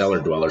cellar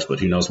dwellers, but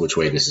who knows which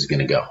way this is going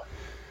to go.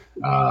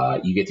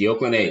 You get the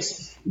Oakland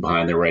A's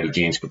behind their righty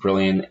James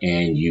Kaprielian,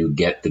 and you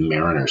get the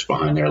Mariners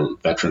behind their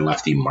veteran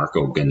lefty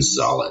Marco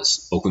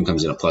Gonzalez. Oakland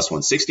comes in at plus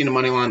 160 to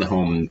money line. The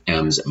home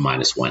M's at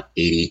minus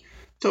 180.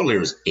 Total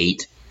here is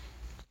 8,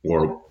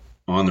 or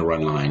on the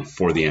run line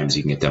for the M's,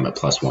 you can get them at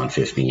plus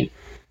 115.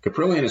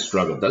 Kaprielian has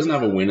struggled. Doesn't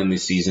have a win in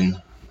this season.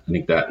 I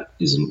think that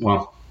isn't,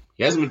 well,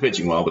 he hasn't been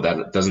pitching well, but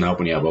that doesn't help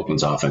when you have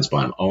Oakland's offense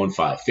behind him.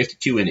 0-5,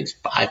 52 innings,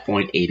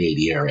 5.88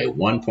 ERA,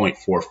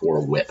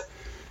 1.44 whip,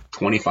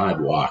 25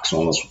 walks,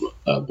 almost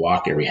a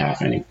walk every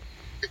half inning,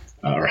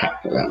 or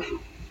a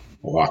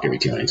walk every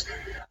 2 innings.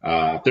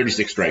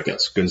 36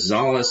 strikeouts.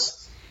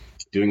 Gonzalez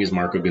doing his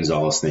Marco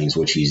Gonzalez things,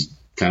 which he's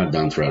kind of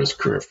done throughout his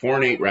career.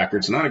 4-8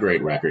 records, not a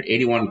great record.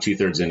 81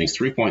 2/3 innings,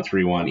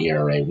 3.31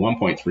 ERA,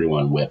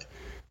 1.31 whip,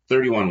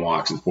 31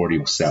 walks, and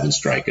 47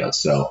 strikeouts.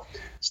 So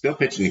still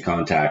pitching to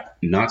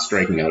contact, not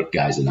striking out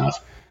guys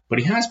enough, but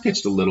he has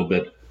pitched a little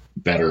bit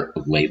better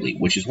lately,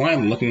 which is why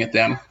I'm looking at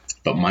them,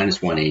 but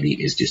minus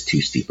 180 is just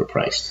too steep a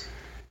price.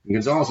 In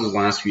Gonzalez's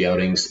last few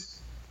outings,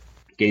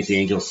 against the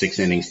Angels, 6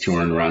 innings, 2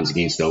 earned runs.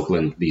 Against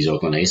Oakland, these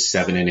Oakland A's,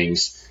 7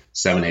 innings,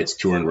 7 hits,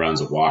 2 earned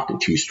runs, a walk,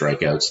 and 2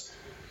 strikeouts.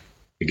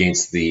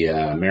 Against the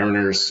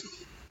Mariners,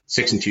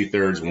 6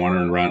 2/3, 1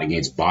 earned run.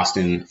 Against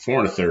Boston,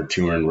 4 1/3,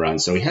 2 earned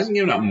runs. So he hasn't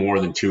given up more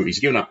than 2. He's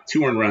given up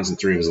 2 earned runs in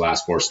 3 of his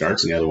last 4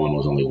 starts, and the other one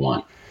was only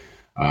 1.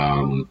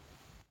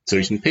 So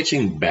he's been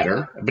pitching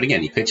better, but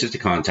again, he pitches to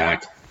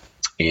contact,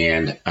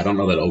 and I don't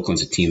know that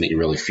Oakland's a team that you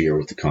really fear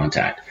with the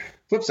contact.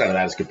 Flip side of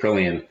that is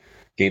Kaprielian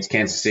against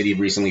Kansas City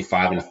recently,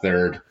 5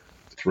 1/3,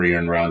 3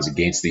 earned runs.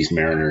 Against these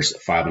Mariners,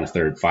 5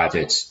 1/3, 5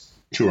 hits,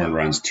 2 earned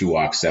runs, 2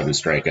 walks, 7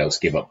 strikeouts,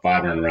 give up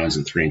 5 earned runs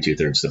and 3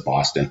 2/3 to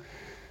Boston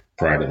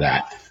prior to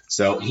that.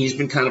 So he's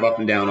been kind of up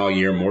and down all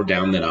year, more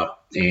down than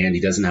up, and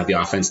he doesn't have the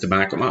offense to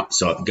back him up.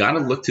 So I've got to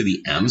look to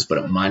the M's, but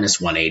at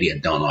minus 180, I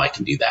don't know I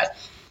can do that.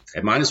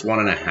 At minus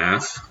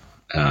 1.5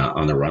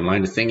 on the run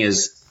line, the thing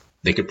is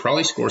they could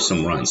probably score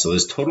some runs. So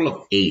this total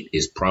of 8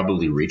 is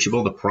probably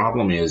reachable. The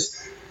problem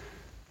is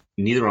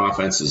neither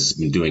offense has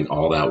been doing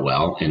all that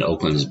well, and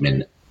Oakland has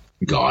been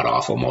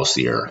god-awful most of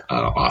the year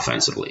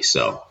offensively.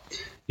 So,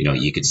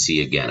 you could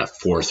see, again, a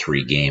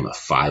 4-3 game, a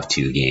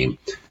 5-2 game.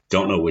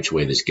 Don't know which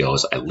way this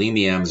goes. I lean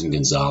the M's and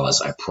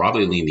Gonzalez. I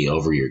probably lean the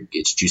over.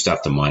 It's juiced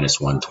up to minus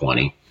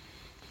 120.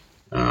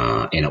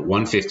 And at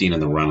 115 on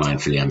the run line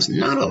for the M's,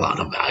 not a lot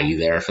of value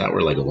there. If that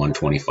were like a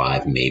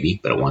 125, maybe.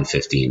 But at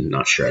 115,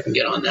 not sure I can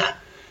get on that.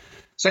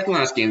 Second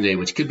last game today,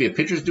 which could be a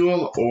pitcher's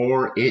duel,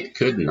 or it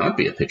could not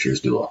be a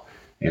pitcher's duel.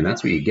 And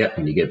that's what you get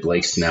when you get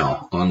Blake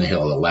Snell on the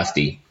hill, the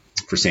lefty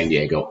for San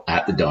Diego,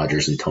 at the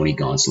Dodgers, and Tony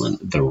Gonsolin,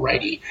 the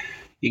righty.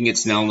 You can get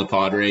Snell and the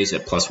Padres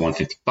at plus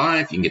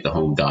 155. You can get the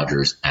home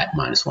Dodgers at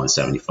minus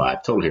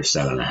 175. Total here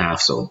 7.5.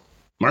 So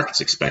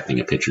market's expecting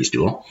a pitcher's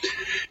duel.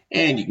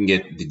 And you can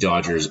get the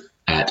Dodgers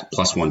at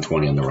plus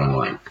 120 on the run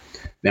line.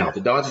 Now,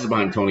 the Dodgers are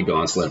behind Tony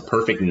Gonsolin,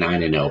 perfect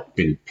 9-0,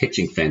 been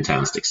pitching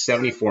fantastic.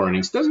 74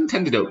 innings, doesn't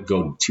tend to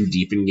go too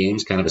deep in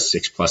games, kind of a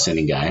 6+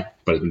 inning guy,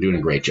 but has been doing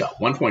a great job.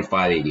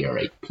 1.58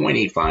 ERA,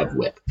 0.85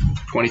 whip,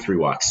 23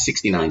 walks,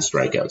 69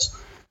 strikeouts.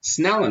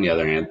 Snell, on the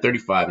other hand,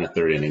 35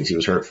 1/3 innings. He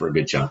was hurt for a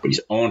good chunk, but he's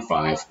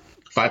 0-5,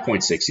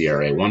 5.6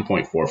 ERA,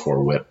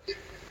 1.44 whip,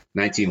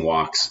 19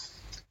 walks,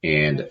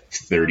 and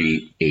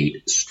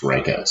 38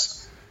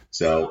 strikeouts.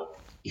 So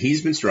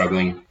he's been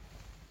struggling,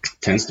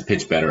 tends to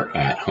pitch better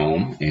at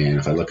home. And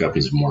if I look up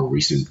his more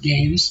recent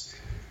games,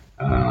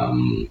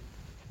 at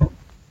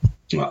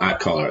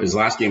Colorado, his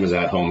last game was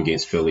at home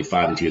against Philly,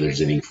 5 2/3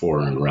 inning,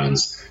 4 earned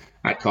runs.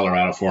 At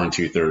Colorado, 4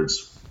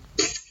 2/3,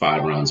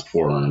 5 runs,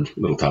 4 earned. A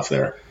little tough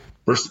there.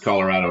 Versus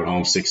Colorado at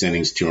home, 6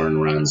 innings, 2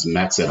 earned runs.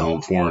 Mets at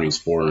home, 4 innings,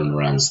 4 earned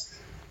runs.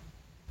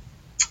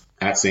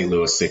 At St.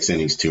 Louis, 6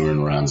 innings, 2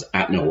 earned runs.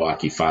 At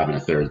Milwaukee, 5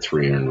 1/3,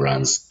 3 earned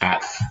runs.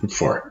 At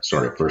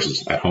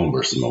home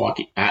versus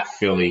Milwaukee. At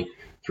Philly,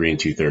 3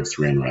 2/3,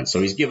 3 earned runs.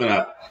 So he's given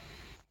up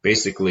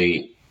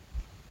basically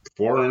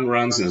 4 earned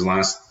runs in his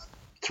last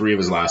 3 of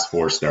his last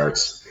 4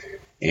 starts,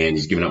 and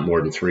he's given up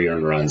more than 3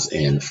 earned runs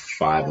in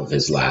 5 of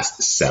his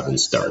last 7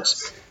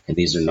 starts. And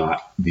these are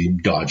not the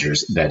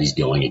Dodgers that he's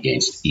going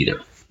against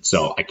either.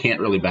 So I can't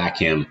really back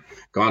him.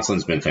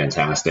 Gonsolin's been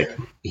fantastic.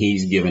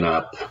 He's given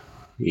up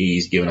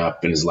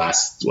in his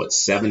last,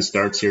 7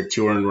 starts here,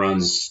 2 earned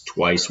runs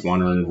twice,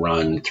 1 earned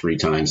run 3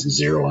 times, and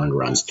 0 earned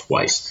runs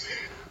twice.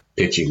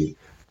 Pitching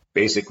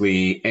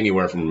basically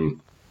anywhere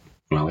from,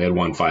 he had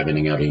 1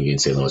 5-inning outing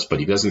against St. Louis, but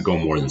he doesn't go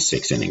more than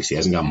 6 innings. He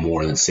hasn't gone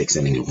more than 6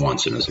 innings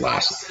once in his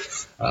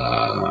last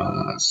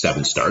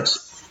 7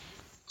 starts.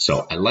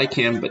 So I like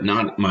him, but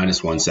not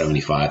minus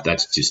 175.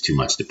 That's just too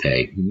much to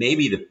pay.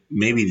 Maybe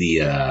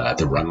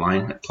the run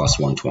line at plus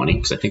 120,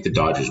 because I think the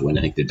Dodgers win.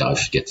 I think the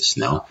Dodgers get the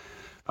Snell.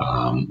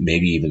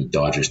 Maybe even the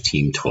Dodgers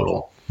team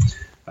total.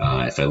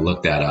 If I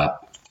look that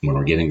up, when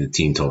we're getting the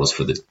team totals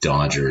for the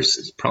Dodgers,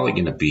 it's probably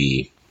going to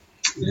be,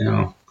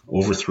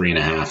 over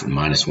 3.5 at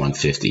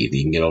 -150.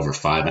 You can get over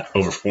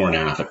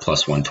 4.5 at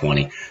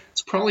 +120.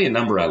 It's probably a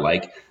number I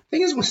like. The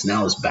thing is, with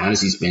Snell, as bad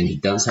as he's been, he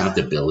does have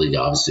the ability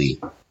to obviously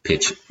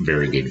pitch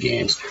very good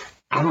games.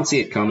 I don't see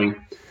it coming,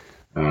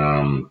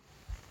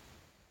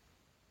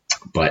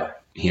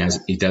 but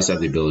he does have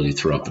the ability to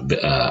throw up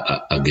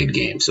a good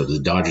game. So the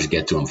Dodgers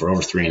get to him for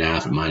over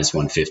 3.5 at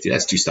 -150.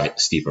 That's too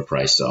steep a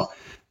price. So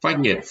if I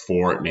can get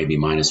 4 at maybe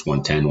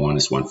 -110,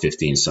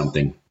 -115,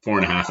 something,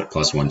 4.5 at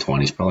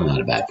 +120 is probably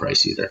not a bad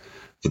price either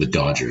for the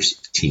Dodgers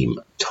team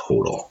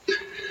total.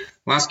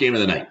 Last game of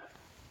the night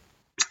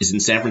is in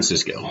San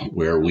Francisco,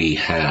 where we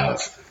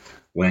have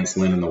Lance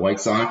Lynn and the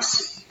White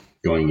Sox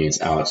going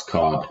against Alex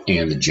Cobb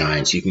and the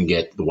Giants. You can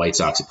get the White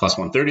Sox at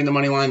 +130 in the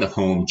money line, the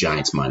home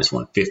Giants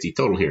 -150.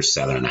 Total here is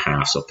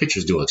 7.5, so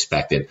pitchers duel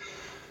expected.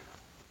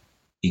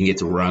 You can get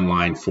the run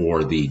line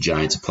for the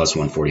Giants at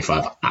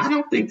 +145. I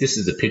don't think this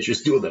is the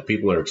pitchers duel that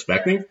people are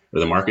expecting or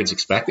the market's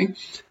expecting.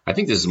 I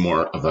think this is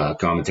more of a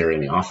commentary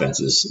on the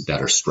offenses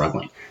that are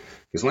struggling.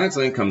 Because Lance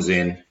Lynn comes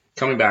in,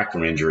 coming back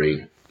from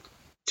injury.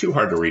 Too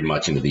hard to read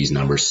much into these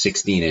numbers.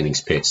 16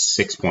 innings pitched,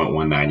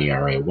 6.19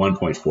 ERA,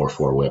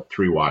 1.44 whip,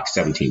 3 walks,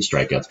 17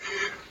 strikeouts.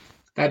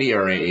 That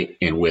ERA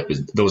and whip,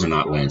 those are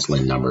not Lance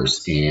Lynn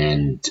numbers.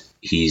 And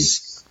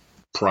he's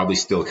probably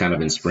still kind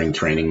of in spring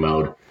training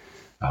mode,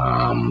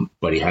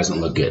 but he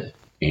hasn't looked good.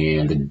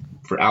 And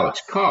for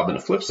Alex Cobb, on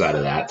the flip side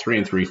of that,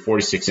 3-3,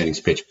 46 innings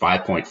pitched,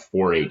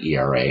 5.48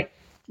 ERA,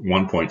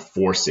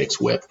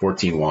 1.46 whip,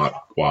 14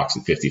 walks,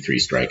 and 53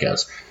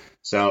 strikeouts.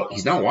 So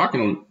he's not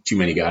walking too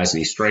many guys, and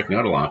he's striking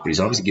out a lot, but he's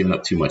obviously giving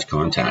up too much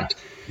contact.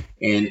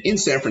 And in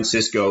San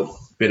Francisco,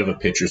 bit of a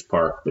pitcher's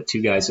park, but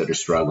two guys that are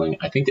struggling.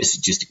 I think this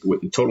is just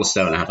a total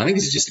 7.5. I think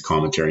this is just a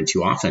commentary on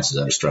two offenses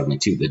that are struggling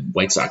too. The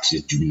White Sox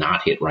just do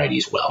not hit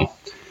righties well.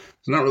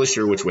 So I'm not really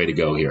sure which way to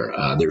go here.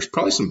 There's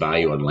probably some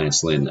value on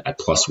Lance Lynn at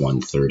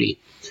 +130.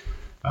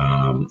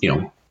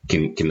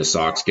 Can the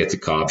Sox get to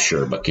Cobb?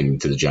 Sure, but can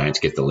the Giants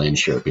get the Lynn?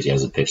 Sure, because he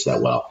hasn't pitched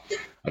that well.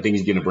 I think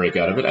he's going to break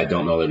out of it. I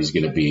don't know that he's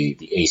going to be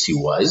the ace he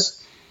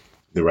was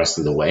the rest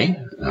of the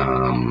way.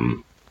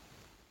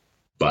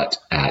 But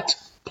at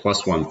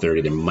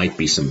 +130, there might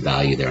be some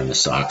value there in the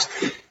Sox.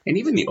 And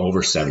even the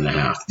over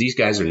 7.5. These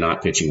guys are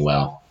not pitching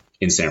well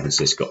in San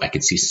Francisco. I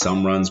could see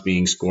some runs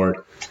being scored.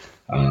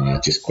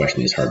 Just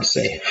question is hard to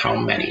say how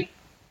many.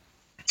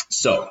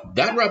 So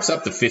that wraps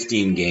up the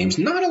 15 games.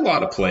 Not a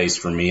lot of plays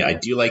for me. I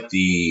do like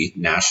the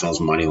Nationals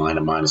money line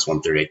at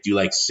 -130. I do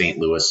like St.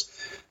 Louis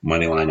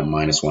money line at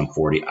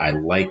 -140. I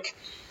like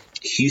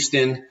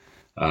Houston.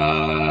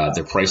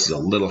 Their price is a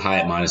little high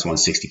at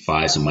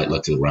 -165, so might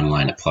look to the run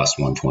line at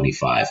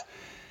 +125.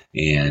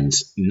 And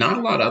not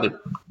a lot of other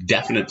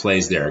definite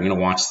plays there. I'm going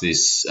to watch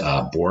this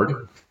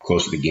board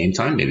closer to game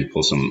time, maybe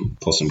pull some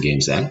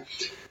games then.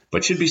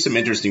 But should be some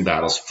interesting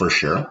battles for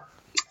sure.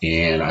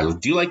 And I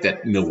do like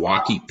that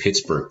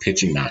Milwaukee-Pittsburgh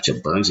pitching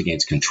matchup, Burns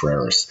against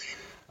Contreras.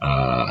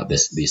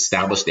 The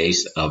established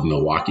ace of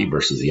Milwaukee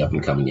versus the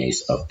up-and-coming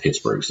ace of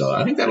Pittsburgh. So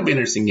I think that'll be an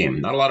interesting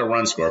game. Not a lot of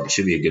run score, but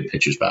should be a good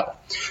pitcher's battle.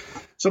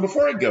 So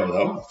before I go,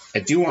 though, I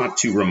do want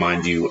to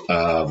remind you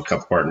of a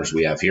couple partners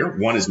we have here.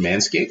 One is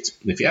Manscaped.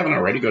 If you haven't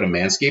already, go to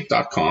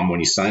manscaped.com. When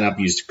you sign up,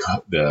 use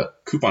the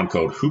coupon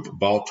code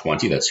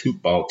HoopBall20, that's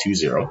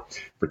HoopBall20,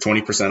 for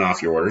 20%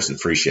 off your orders and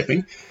free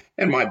shipping.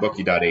 And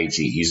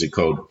mybookie.ag, use the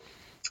code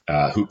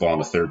HoopBall on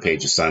the third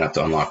page to sign up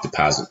to unlock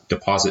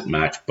deposit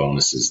match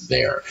bonuses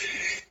there.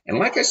 And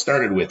like I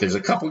started with, there's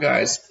a couple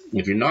guys.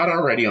 If you're not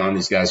already on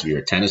these guys, if you're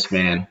a tennis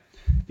fan,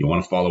 you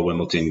want to follow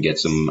Wimbledon, get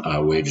some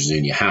wagers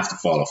in, you have to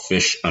follow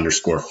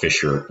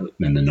Fish_Fisher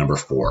and the number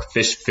 4.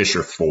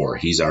 Fisher 4.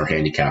 He's our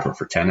handicapper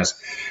for tennis.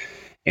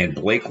 And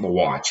Blake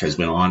Lawatch has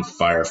been on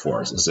fire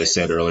for us. As I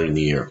said earlier in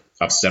the year,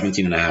 up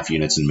 17.5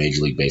 units in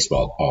Major League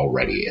Baseball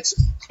already. It's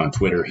on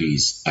Twitter.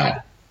 He's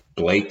at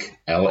Blake,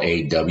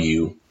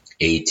 LAWATCH.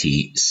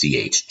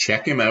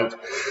 Check him out.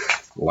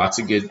 Lots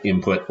of good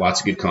input,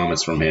 lots of good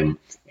comments from him.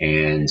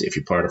 And if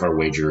you're part of our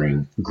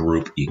wagering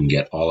group, you can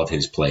get all of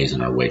his plays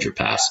in our Wager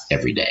Pass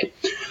every day.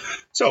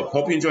 So,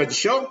 hope you enjoyed the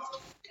show.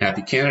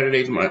 Happy Canada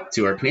Day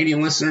to our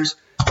Canadian listeners.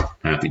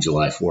 Happy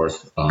July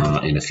 4th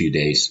in a few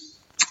days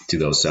to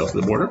those south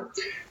of the border.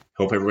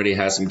 Hope everybody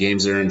has some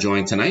games they're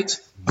enjoying tonight,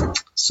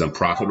 some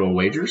profitable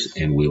wagers,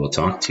 and we will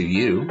talk to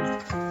you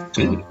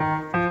soon.